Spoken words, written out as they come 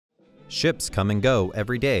Ships come and go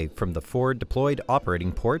every day from the forward deployed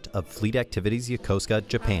operating port of Fleet Activities Yokosuka,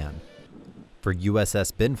 Japan. For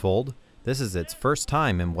USS Benfold, this is its first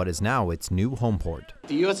time in what is now its new home port.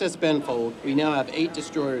 The USS Benfold, we now have 8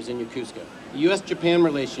 destroyers in Yokosuka. The U.S.-Japan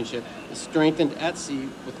relationship is strengthened at sea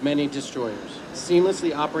with many destroyers,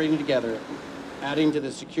 seamlessly operating together, adding to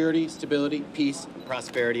the security, stability, peace, and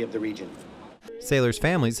prosperity of the region. Sailors'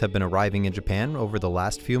 families have been arriving in Japan over the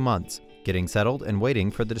last few months, getting settled and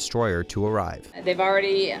waiting for the destroyer to arrive. They've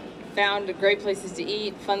already found great places to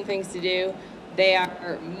eat, fun things to do. They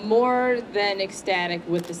are more than ecstatic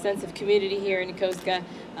with the sense of community here in Yokosuka,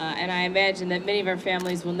 and I imagine that many of our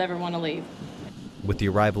families will never want to leave. With the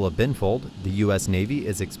arrival of Benfold, the U.S. Navy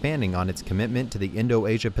is expanding on its commitment to the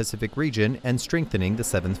Indo-Asia-Pacific region and strengthening the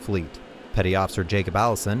 7th Fleet. Petty Officer Jacob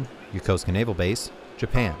Allison, Yokosuka Naval Base,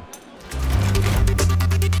 Japan.